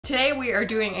Today we are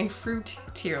doing a fruit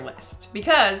tier list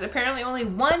because apparently only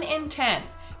 1 in 10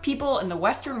 people in the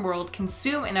Western world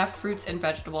consume enough fruits and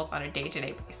vegetables on a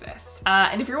day-to-day basis.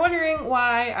 And if you're wondering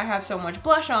why I have so much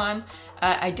blush on,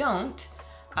 I don't.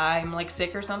 I'm like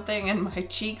sick or something and my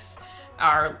cheeks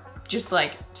are just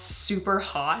like super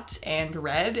hot and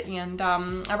red, and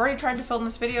I've already tried to film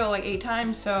this video like 8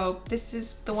 times, so this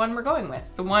is the one we're going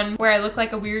with. The one where I look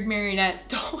like a weird marionette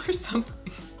doll or something.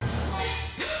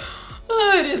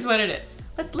 Oh, it is what it is.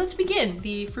 Let's begin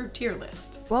the fruit tier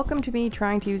list. Welcome to me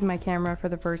trying to use my camera for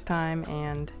the first time,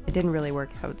 and it didn't really work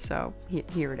out, so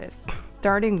here it is.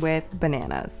 Starting with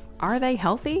bananas. Are they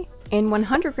healthy? In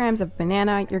 100 grams of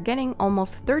banana, you're getting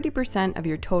almost 30% of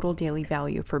your total daily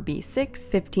value for B6,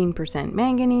 15%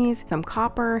 manganese, some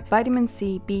copper, vitamin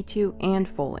C, B2, and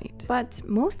folate. But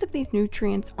most of these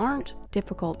nutrients aren't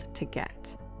difficult to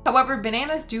get. However,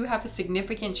 bananas do have a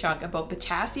significant chunk of both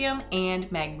potassium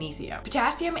and magnesium.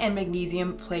 Potassium and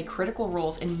magnesium play critical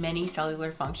roles in many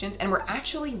cellular functions and were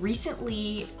actually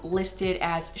recently listed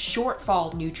as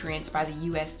shortfall nutrients by the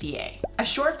USDA. A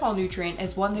shortfall nutrient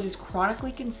is one that is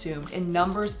chronically consumed in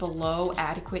numbers below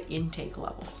adequate intake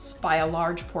levels by a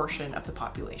large portion of the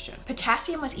population.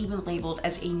 Potassium was even labeled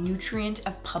as a nutrient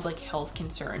of public health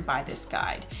concern by this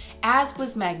guide, as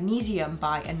was magnesium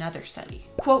by another study.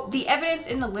 Quote, "The evidence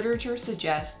in the literature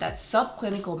suggests that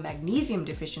subclinical magnesium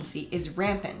deficiency is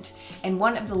rampant and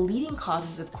one of the leading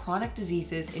causes of chronic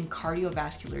diseases in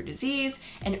cardiovascular disease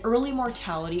and early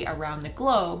mortality around the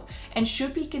globe, and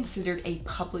should be considered a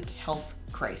public health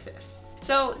crisis."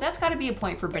 So that's got to be a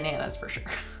point for bananas for sure.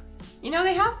 You know,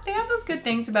 they have those good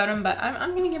things about them, but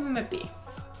I'm gonna give them a B.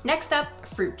 Next up,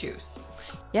 fruit juice.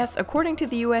 Yes, according to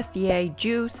the USDA,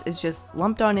 juice is just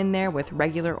lumped on in there with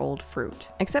regular old fruit.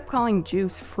 Except calling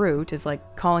juice fruit is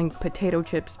like calling potato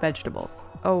chips vegetables.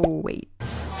 Oh, wait.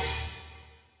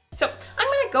 So I'm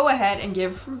gonna go ahead and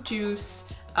give fruit juice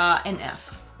an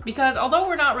F, because although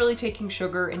we're not really taking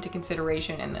sugar into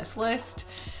consideration in this list,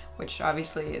 which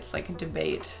obviously is like a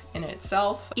debate in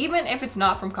itself, even if it's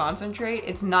not from concentrate,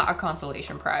 it's not a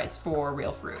consolation prize for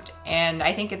real fruit. And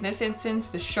I think in this instance,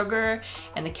 the sugar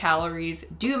and the calories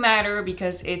do matter,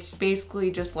 because it's basically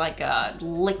just like a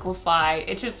liquefied,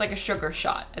 it's just like a sugar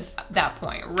shot at that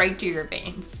point, right to your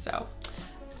veins. So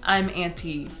I'm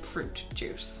anti-fruit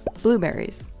juice.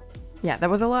 Blueberries. Yeah, that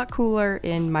was a lot cooler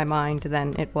in my mind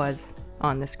than it was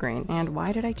on the screen. And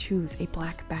why did I choose a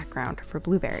black background for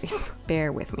blueberries?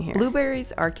 Bear with me here.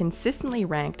 Blueberries are consistently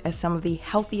ranked as some of the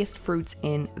healthiest fruits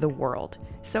in the world,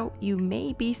 so you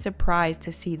may be surprised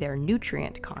to see their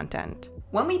nutrient content.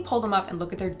 When we pull them up and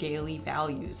look at their daily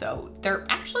values though, they're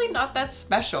actually not that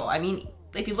special. I mean,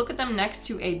 if you look at them next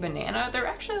to a banana, they're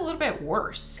actually a little bit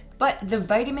worse. But the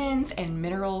vitamins and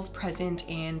minerals present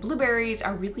in blueberries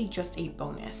are really just a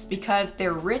bonus, because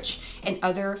they're rich in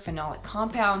other phenolic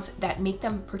compounds that make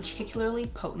them particularly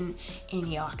potent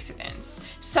antioxidants,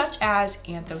 such as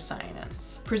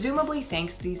anthocyanins. Presumably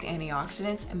thanks to these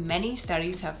antioxidants, many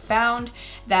studies have found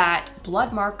that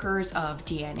blood markers of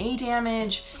DNA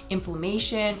damage,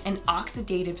 inflammation, and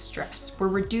oxidative stress were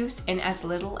reduced in as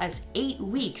little as 8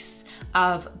 weeks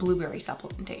of blueberry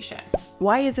supplementation.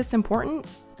 Why is this important?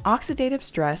 Oxidative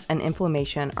stress and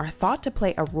inflammation are thought to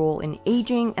play a role in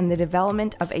aging and the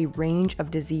development of a range of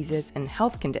diseases and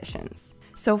health conditions.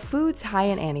 So foods high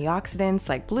in antioxidants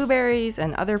like blueberries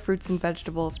and other fruits and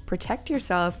vegetables protect your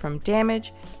cells from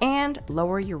damage and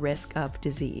lower your risk of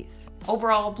disease.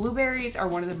 Overall, blueberries are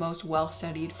one of the most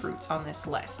well-studied fruits on this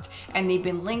list, and they've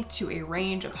been linked to a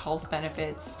range of health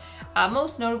benefits,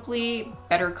 most notably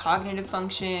better cognitive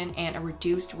function and a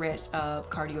reduced risk of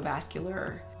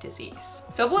cardiovascular disease.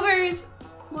 So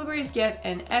blueberries get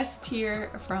an S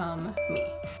tier from me.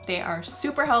 They are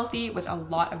super healthy with a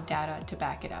lot of data to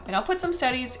back it up. And I'll put some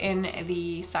studies in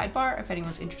the sidebar if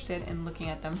anyone's interested in looking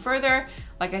at them further.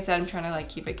 Like I said, I'm trying to like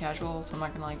keep it casual, so I'm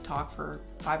not gonna like talk for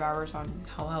 5 hours on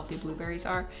how healthy blueberries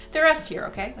are. They're S tier,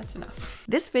 okay? That's enough.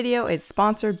 This video is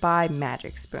sponsored by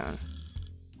Magic Spoon.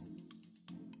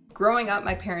 Growing up,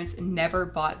 my parents never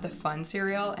bought the Fun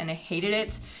cereal, and I hated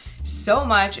it so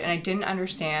much, and I didn't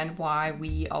understand why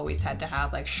we always had to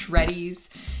have like Shreddies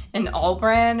and All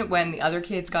Brand when the other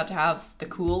kids got to have the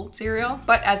cool cereal.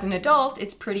 But as an adult,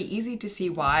 it's pretty easy to see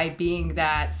why, being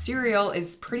that cereal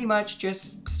is pretty much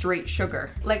just straight sugar.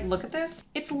 Like, look at this.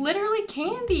 It's literally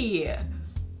candy.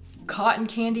 Cotton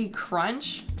Candy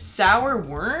Crunch, Sour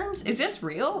Worms. Is this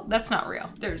real? That's not real.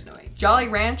 There's no way. Jolly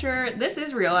Rancher, this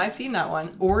is real. I've seen that one.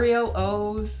 Oreo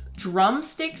O's,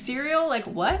 Drumstick cereal, like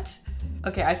what?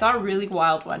 Okay, I saw a really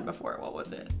wild one before. What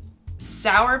was it?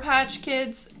 Sour Patch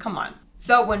Kids, come on.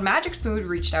 So when Magic Spoon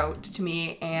reached out to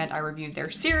me and I reviewed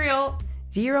their cereal,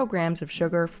 0 grams of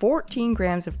sugar, 14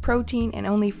 grams of protein, and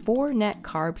only 4 net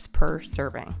carbs per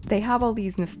serving. They have all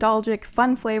these nostalgic,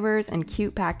 fun flavors and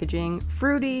cute packaging: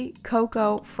 fruity,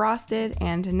 cocoa, frosted,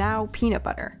 and now peanut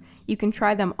butter. You can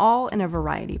try them all in a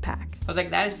variety pack. I was like,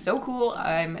 that is so cool.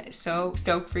 I'm so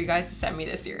stoked for you guys to send me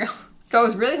this cereal. So I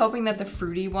was really hoping that the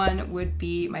fruity one would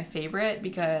be my favorite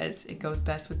because it goes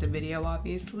best with the video,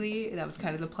 obviously. That was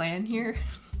kind of the plan here,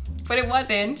 but it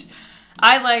wasn't.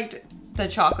 I liked the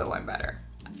chocolate one better.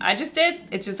 I just did.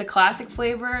 It's just a classic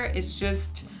flavor. It's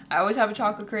just, I always have a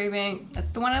chocolate craving.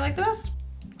 That's the one I like the best.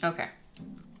 Okay.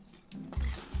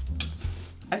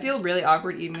 I feel really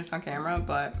awkward eating this on camera,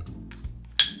 but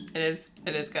it is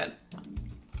good.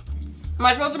 Am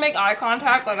I supposed to make eye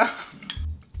contact? Like,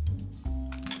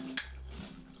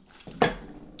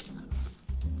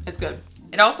 it's good.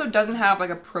 It also doesn't have like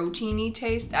a proteiny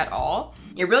taste at all.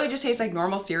 It really just tastes like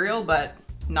normal cereal, but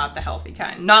not the healthy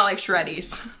kind. Not like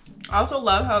Shreddies. I also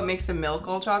love how it makes the milk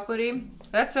all chocolatey.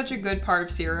 That's such a good part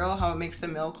of cereal, how it makes the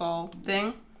milk all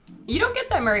thing. You don't get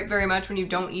that very much when you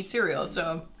don't eat cereal,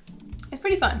 so it's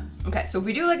pretty fun. Okay, so if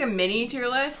we do like a mini tier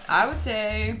list, I would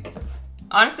say,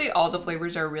 honestly, all the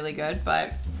flavors are really good,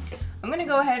 but I'm gonna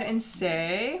go ahead and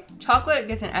say chocolate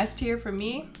gets an S tier from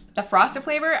me. The frosted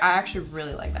flavor, I actually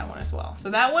really like that one as well. So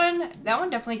that one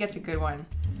definitely gets a good one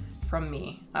from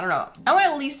me. I don't know. I want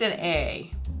at least an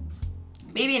A.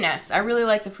 Maybe an S. I really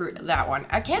like the fruit, that one.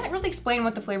 I can't really explain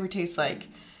what the flavor tastes like.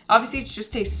 Obviously, it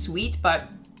just tastes sweet, but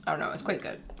I don't know, it's quite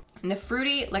good. And the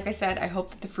fruity, like I said, I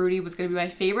hope that the fruity was gonna be my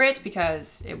favorite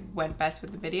because it went best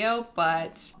with the video,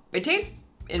 but it tastes,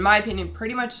 in my opinion,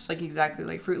 pretty much just like exactly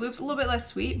like Fruit Loops. A little bit less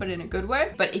sweet, but in a good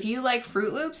way. But if you like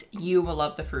Fruit Loops, you will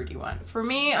love the fruity one. For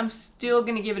me, I'm still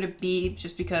gonna give it a B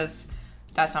just because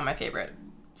that's not my favorite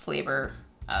flavor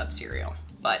of cereal.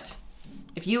 But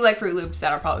if you like Fruit Loops,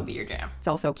 that'll probably be your jam. It's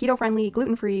also keto-friendly,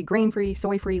 gluten-free, grain-free,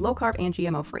 soy-free, low-carb, and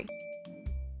GMO-free.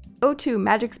 Go to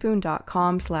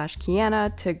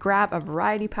magicspoon.com/Kiana to grab a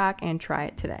variety pack and try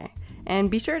it today.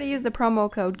 And be sure to use the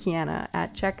promo code Kiana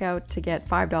at checkout to get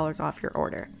 $5 off your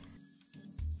order.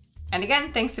 And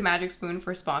again, thanks to Magic Spoon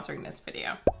for sponsoring this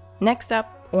video. Next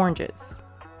up, oranges.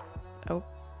 Oh.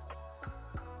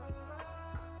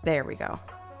 There we go.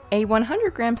 A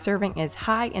 100-gram serving is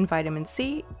high in vitamin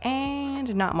C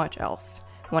and not much else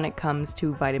when it comes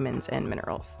to vitamins and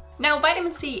minerals. Now,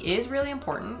 vitamin C is really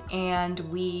important and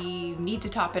we need to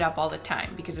top it up all the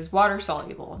time because it's water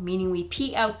soluble, meaning we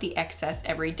pee out the excess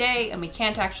every day and we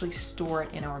can't actually store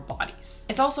it in our bodies.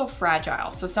 It's also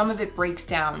fragile, so some of it breaks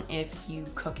down if you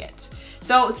cook it.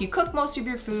 So if you cook most of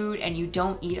your food and you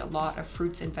don't eat a lot of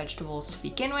fruits and vegetables to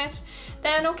begin with,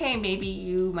 then okay, maybe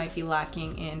you might be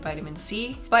lacking in vitamin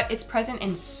C, but it's present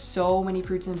in so many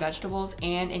fruits and vegetables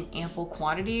and in ample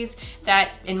quantities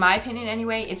that, in my opinion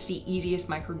anyway, it's the easiest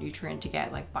micronutrient to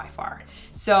get, like, by far.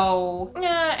 So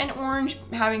yeah, an orange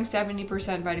having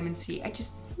 70% vitamin C,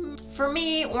 for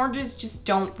me, oranges just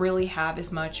don't really have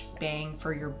as much bang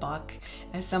for your buck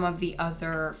as some of the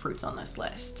other fruits on this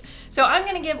list. So I'm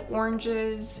gonna give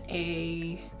oranges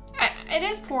it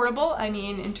is portable, I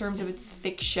mean, in terms of its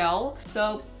thick shell.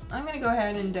 So I'm gonna go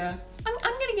ahead and I'm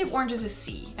gonna give oranges a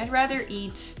C. I'd rather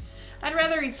eat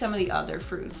some of the other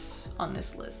fruits on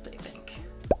this list, I think.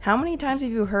 How many times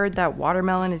have you heard that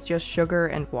watermelon is just sugar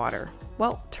and water?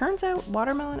 Well, turns out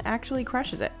watermelon actually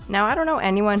crushes it. Now, I don't know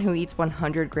anyone who eats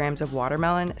 100 grams of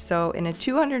watermelon, so in a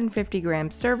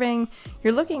 250-gram serving,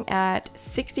 you're looking at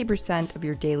 60% of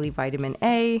your daily vitamin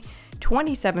A,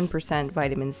 27%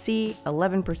 vitamin C,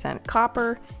 11%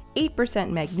 copper, 8%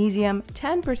 magnesium,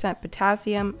 10%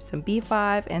 potassium, some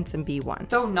B5, and some B1.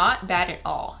 So not bad at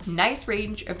all. Nice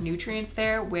range of nutrients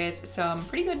there with some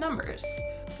pretty good numbers.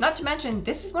 Not to mention,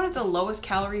 this is one of the lowest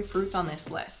calorie fruits on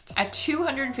this list. A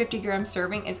 250-gram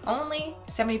serving is only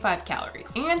 75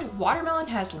 calories. And watermelon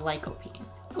has lycopene.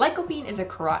 Lycopene is a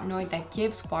carotenoid that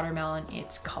gives watermelon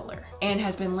its color and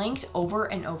has been linked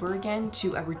over and over again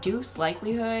to a reduced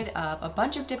likelihood of a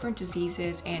bunch of different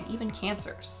diseases and even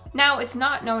cancers. Now, it's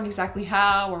not known exactly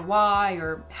how or why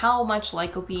or how much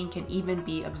lycopene can even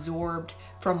be absorbed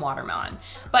from watermelon,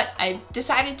 but I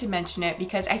decided to mention it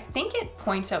because I think it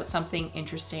points out something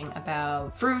interesting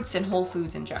about fruits and whole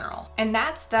foods in general. And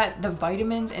that's that the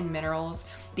vitamins and minerals,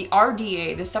 the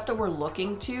RDA, the stuff that we're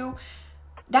looking to,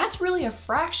 that's really a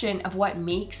fraction of what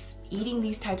makes eating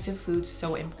these types of foods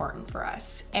so important for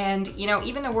us. And you know,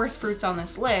 even the worst fruits on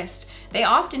this list, they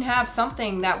often have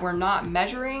something that we're not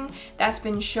measuring that's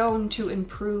been shown to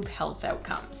improve health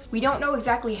outcomes. We don't know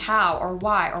exactly how or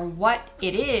why or what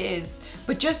it is,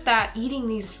 but just that eating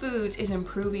these foods is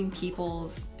improving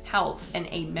people's health in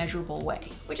a measurable way,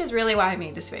 which is really why I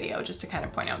made this video, just to kind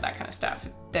of point out that kind of stuff.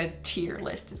 The tier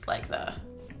list is like the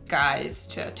guys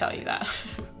to tell you that.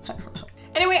 I don't know.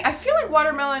 Anyway, I feel like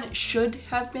watermelon should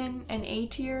have been an A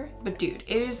tier, but dude,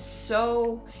 it is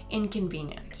so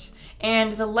inconvenient.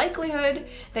 And the likelihood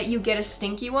that you get a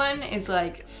stinky one is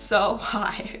like so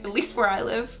high, at least where I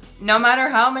live. No matter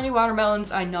how many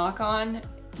watermelons I knock on,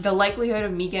 the likelihood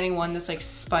of me getting one that's like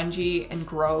spongy and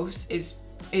gross is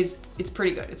it's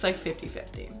pretty good. It's like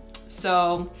 50-50.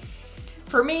 So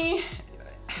for me,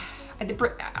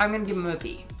 I'm gonna give them a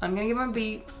B. I'm gonna give them a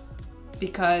B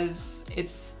because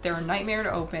they're a nightmare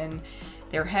to open.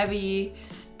 They're heavy.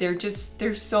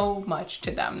 There's so much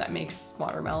to them that makes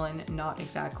watermelon not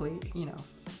exactly, you know,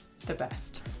 the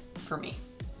best for me.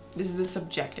 This is a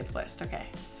subjective list, okay?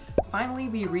 Finally,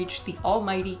 we reached the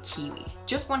almighty kiwi.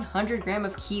 Just 100 grams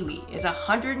of kiwi is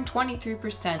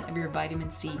 123% of your vitamin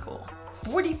C goal.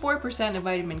 44% of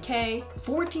vitamin K,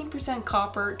 14%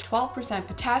 copper, 12%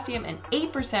 potassium, and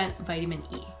 8% vitamin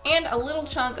E. And a little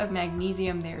chunk of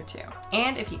magnesium there too.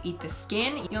 And if you eat the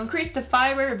skin, you'll increase the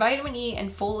fiber, vitamin E, and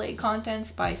folate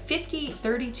contents by 50,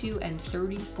 32, and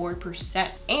 34%.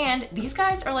 And these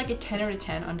guys are like a 10 out of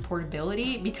 10 on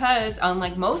portability because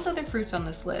unlike most other fruits on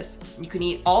this list, you can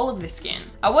eat all of the skin.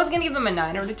 I was gonna give them a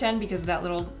 9 out of 10 because of that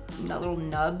little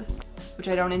nub, which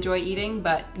I don't enjoy eating,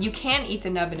 but you can eat the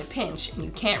nub in a pinch and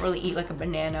you can't really eat like a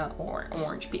banana or an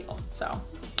orange peel. So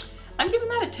I'm giving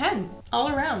that a 10 all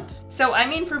around. So I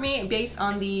mean, for me, based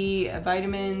on the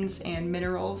vitamins and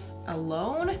minerals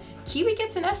alone, kiwi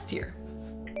gets an S tier.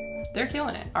 They're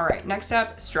killing it. All right, next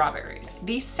up, strawberries.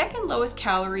 The second lowest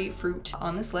calorie fruit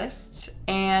on this list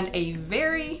and a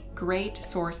very great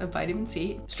source of vitamin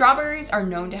C. Strawberries are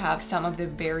known to have some of the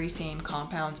very same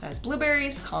compounds as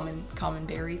blueberries, common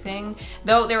berry thing,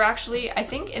 though they're actually, I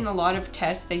think in a lot of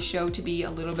tests, they show to be a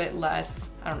little bit less,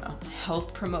 I don't know,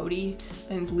 health promoting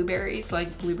than blueberries.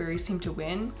 Like blueberries seem to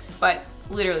win, but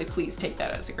literally please take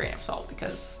that as a grain of salt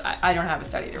because I don't have a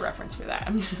study to reference for that.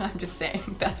 I'm just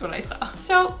saying that's what I saw.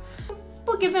 So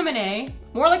we'll give them an A.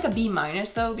 More like a B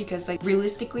minus though, because like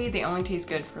realistically, they only taste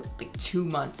good for like 2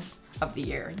 months of the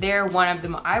year. They're one of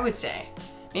them, I would say.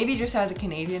 Maybe just as a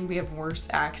Canadian, we have worse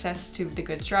access to the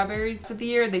good strawberries of the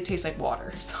year. They taste like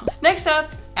water. So next up,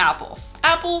 apples.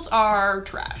 Apples are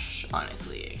trash,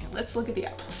 honestly. Let's look at the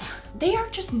apples. They are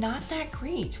just not that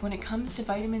great when it comes to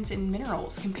vitamins and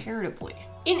minerals comparatively.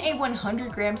 In a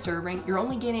 100 gram serving, you're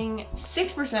only getting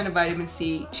 6% of vitamin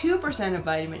C, 2% of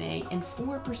vitamin A, and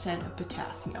 4% of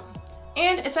potassium.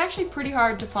 And it's actually pretty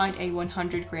hard to find a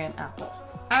 100 gram apple.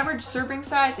 Average serving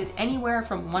size is anywhere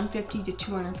from 150 to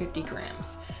 250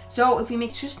 grams. So if you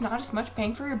make just not as much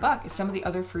bang for your buck as some of the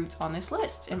other fruits on this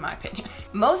list, in my opinion.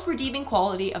 Most redeeming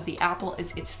quality of the apple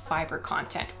is its fiber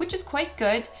content, which is quite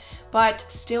good, but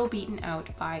still beaten out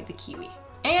by the kiwi.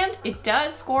 And it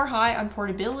does score high on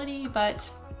portability, but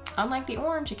unlike the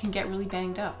orange, it can get really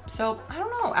banged up. So I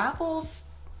don't know, apples,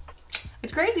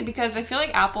 it's crazy because I feel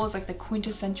like apple is like the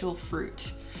quintessential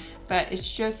fruit, but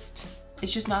it's just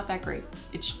not that great.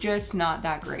 It's just not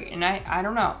that great. And I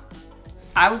don't know.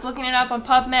 I was looking it up on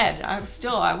PubMed.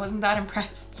 I wasn't that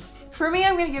impressed. For me,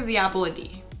 I'm gonna give the apple a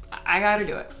D. I gotta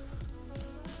do it.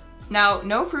 Now,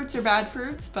 no fruits are bad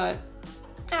fruits, but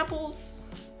apples,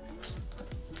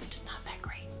 just not that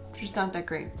great. Just not that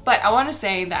great. But I wanna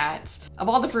say that of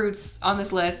all the fruits on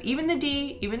this list, even the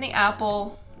D, even the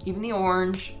apple, even the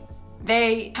orange,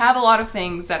 they have a lot of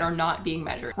things that are not being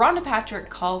measured. Rhonda Patrick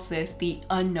calls this the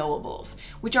unknowables,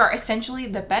 which are essentially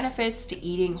the benefits to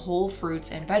eating whole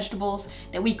fruits and vegetables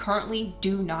that we currently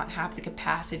do not have the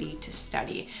capacity to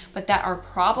study, but that are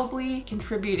probably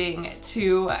contributing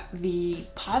to the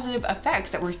positive effects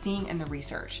that we're seeing in the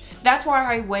research. That's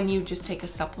why when you just take a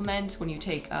supplement, when you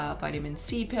take a vitamin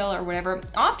C pill or whatever,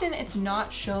 often it's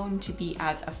not shown to be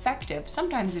as effective.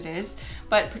 Sometimes it is,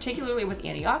 but particularly with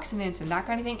antioxidants and that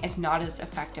kind of thing, it's not as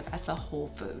effective as the whole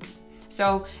food.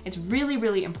 So it's really,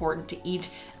 really important to eat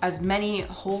as many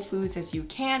whole foods as you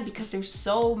can because there's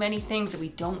so many things that we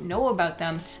don't know about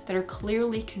them that are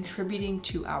clearly contributing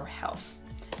to our health.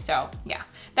 So yeah,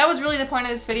 that was really the point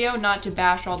of this video, not to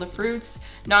bash all the fruits,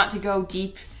 not to go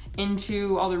deep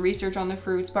into all the research on the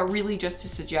fruits, but really just to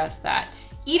suggest that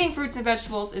eating fruits and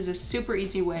vegetables is a super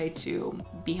easy way to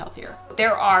be healthier.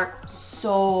 There are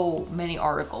so many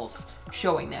articles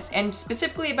showing this, and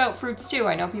specifically about fruits too.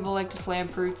 I know people like to slam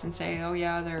fruits and say, oh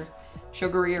yeah, they're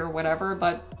sugary or whatever,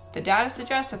 but the data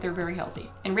suggests that they're very healthy.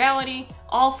 In reality,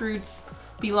 all fruits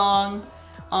belong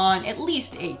on at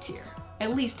least A tier,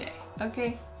 at least A,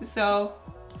 okay? So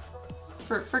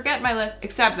forget my list,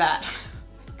 except that,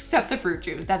 except the fruit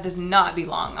juice. That does not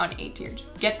belong on A tier.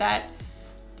 Just get that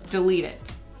delete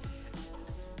it.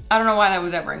 I don't know why that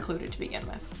was ever included to begin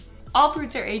with. All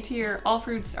fruits are A tier. All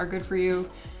fruits are good for you.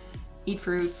 Eat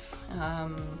fruits.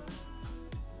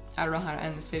 I don't know how to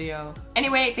end this video.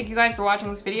 Anyway, thank you guys for watching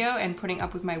this video and putting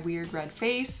up with my weird red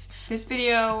face. This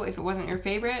video, if it wasn't your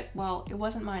favorite, well, it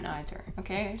wasn't mine either,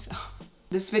 okay? So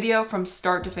this video from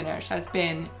start to finish has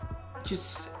been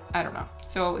just, I don't know.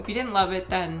 So if you didn't love it,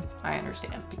 then I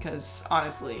understand, because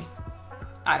honestly,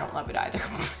 I don't love it either.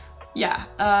 Yeah,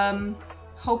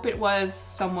 hope it was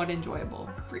somewhat enjoyable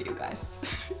for you guys.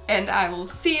 And I will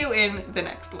see you in the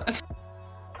next one.